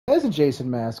It's a Jason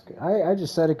mask. I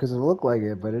just said it because it looked like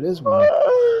it, but it is one.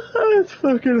 It's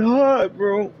fucking hot,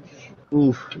 bro.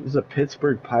 Oof, there's a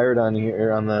Pittsburgh Pirate on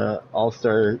here on the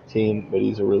All-Star team, but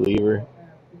he's a reliever.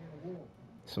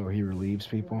 So he relieves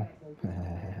people. All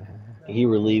He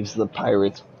relieves the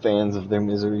Pirates fans of their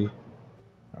misery.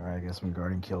 right, I guess I'm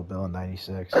guarding Kill Bill in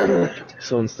 '96.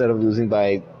 So instead of losing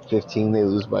by 15, they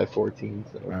lose by 14.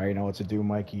 All So right, you know what to do,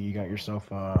 Mikey. You got yourself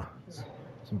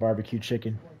some barbecue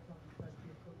chicken.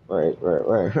 right.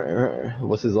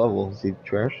 What's his level? Is he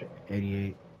trash?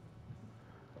 88.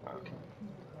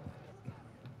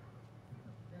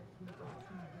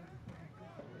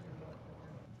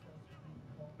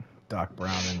 Doc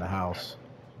Brown in the house.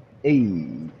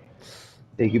 Hey,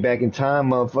 take you back in time,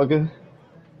 motherfucker.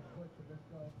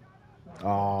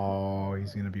 Oh,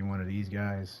 he's gonna be one of these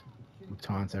guys who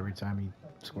taunts every time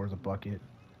he scores a bucket.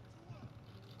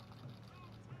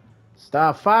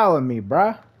 Stop fouling me,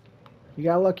 bruh. You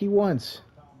got lucky once.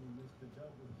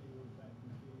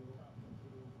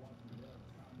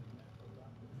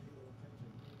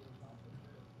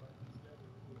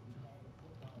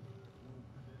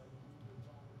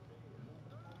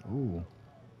 Ooh,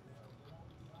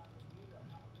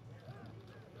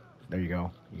 there you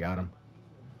go. You got him.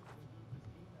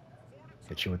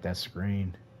 Hit you with that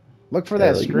screen. Look for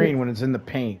that Hell yeah. screen when it's in the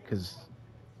paint, because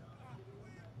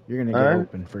you're gonna All get right.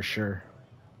 open for sure.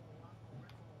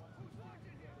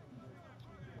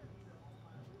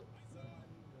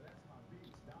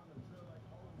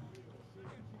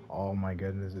 Oh my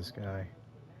goodness, this guy.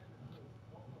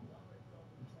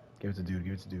 Give it to dude.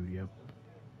 Give it to dude. Yep.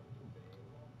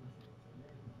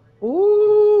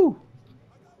 Ooh.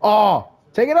 Oh,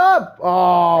 take it up.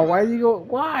 Oh, why did he go?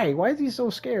 Why? Why is he so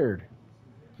scared?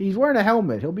 He's wearing a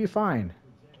helmet. He'll be fine.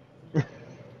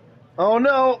 Oh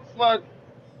no, fuck.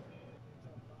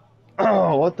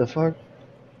 Oh, what the fuck?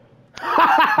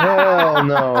 Hell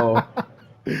no.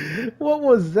 What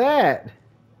was that?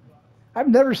 I've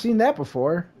never seen that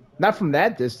before. Not from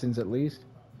that distance, at least.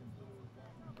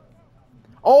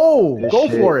 Oh, Good go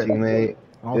shit, for it. teammate.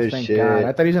 Oh, Good thank God. I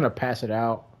shit. thought he was going to pass it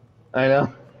out. I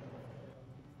know.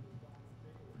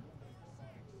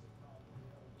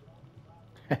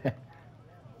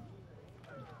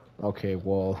 Okay,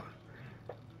 well,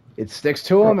 it sticks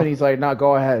to him, and he's like, no,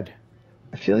 go ahead.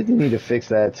 I feel like they need to fix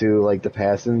that too, like the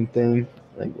passing thing.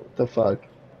 Like, what the fuck?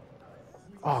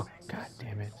 Oh, God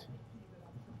damn it.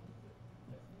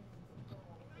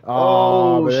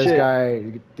 Oh, Oh but this shit.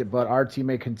 guy, but our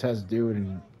teammate contests dude,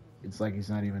 and it's like he's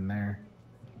not even there.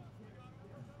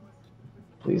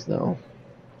 Please no.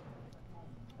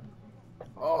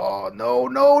 Oh, no,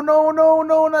 no, no, no,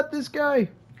 no, not this guy.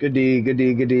 Good D, good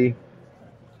D, good D.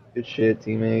 Good shit,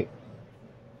 teammate.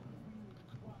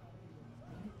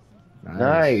 Nice.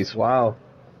 Nice. Wow.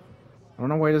 I don't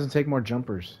know why he doesn't take more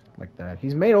jumpers like that.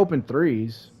 He's made open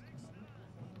threes.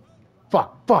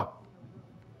 Fuck, fuck.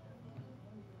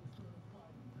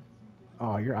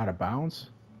 Oh, you're out of bounds?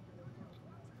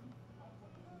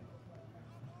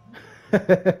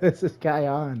 What's this guy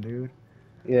on, dude?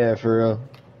 Yeah, for real.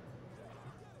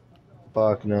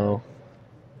 Fuck no.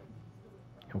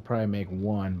 He'll probably make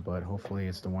one, but hopefully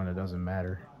it's the one that doesn't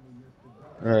matter.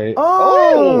 All right.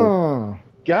 Oh! Oh!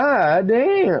 God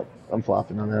damn. I'm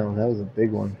flopping on that one. That was a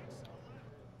big one.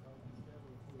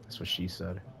 That's what she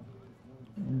said.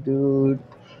 Dude.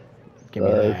 Give me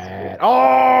Sucks. that.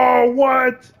 Oh,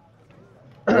 what?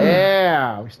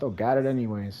 Yeah, we still got it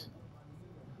anyways.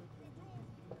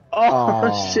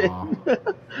 Oh, shit. Oh,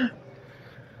 you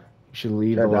should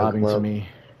leave the Tried to hook him lobbing to up. me.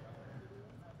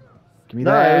 Give me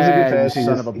No, it was a good that, you pass.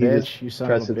 son of a He just bitch. You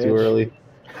son of a pressed it too bitch.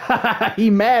 early. He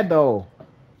mad, though.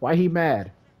 Why he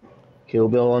mad? Kill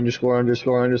Bill underscore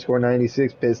underscore underscore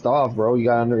 96 pissed off, bro. You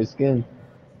got under his skin.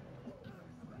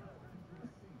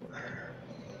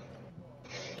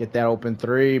 Get that open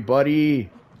three, buddy.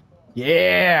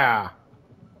 Yeah.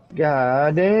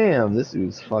 God damn, this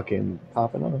dude's fucking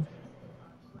popping off.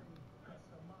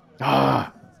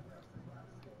 Ah.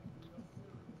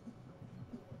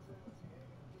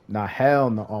 Nah, hell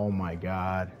no. Oh, my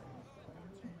God.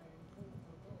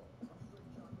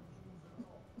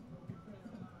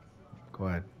 Go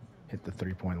ahead. Hit the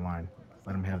three-point line.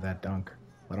 Let him have that dunk.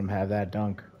 Let him have that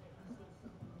dunk.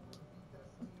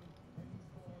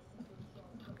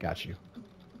 Got you.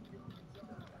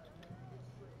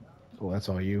 Oh, that's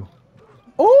all you.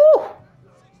 Oh!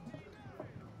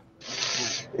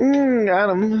 Got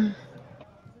him.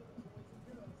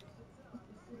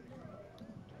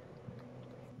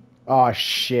 Oh,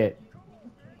 shit.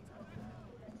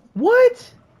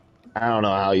 What? I don't know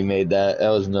how you made that. That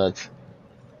was nuts.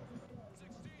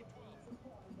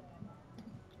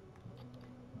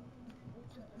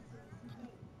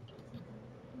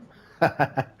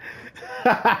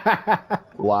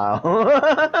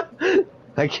 Wow.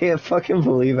 I can't fucking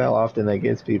believe how often that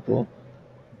gets people.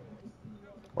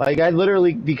 Like, I'd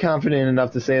literally be confident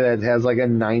enough to say that it has like a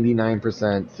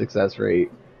 99% success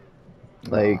rate.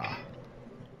 Like,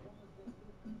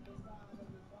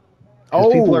 Aw.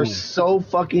 because people are Oh, so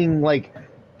fucking, like,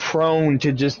 prone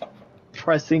to just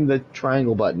pressing the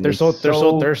triangle button. It's they're so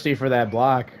so, thirsty for that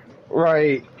block.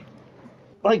 right.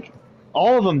 Like,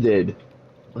 all of them did.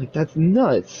 Like, that's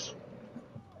nuts.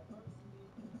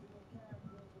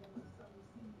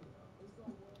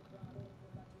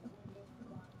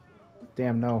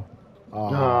 Damn no.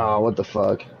 Ah, Oh. what the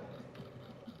fuck?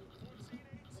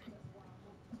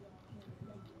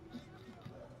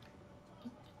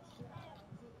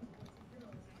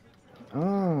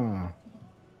 Oh.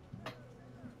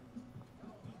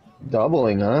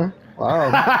 Doubling, huh?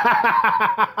 Wow.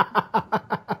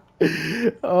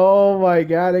 Oh my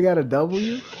god, I got a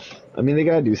W? I mean, they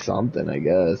gotta do something, I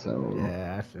guess. I don't know.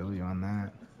 Yeah, I feel you on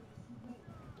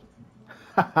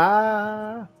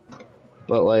that.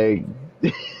 But, like,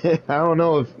 I don't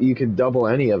know if you could double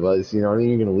any of us, you know what I mean?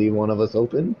 You're gonna leave one of us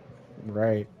open?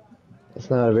 Right. That's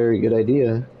not a very good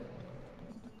idea.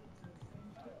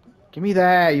 Give me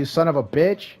that, you son of a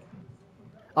bitch.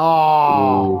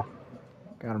 Oh. Ooh,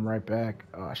 Got him right back.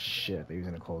 Oh shit, he was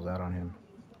gonna close out on him.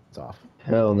 It's off.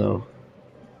 hell no.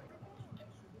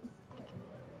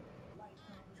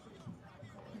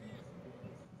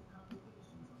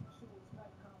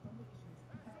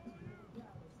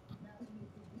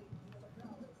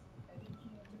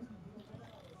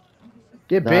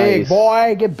 Get big, Nice.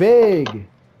 boy. Get big.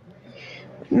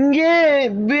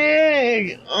 Get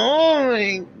big! Oh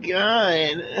my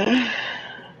god.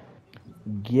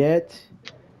 Get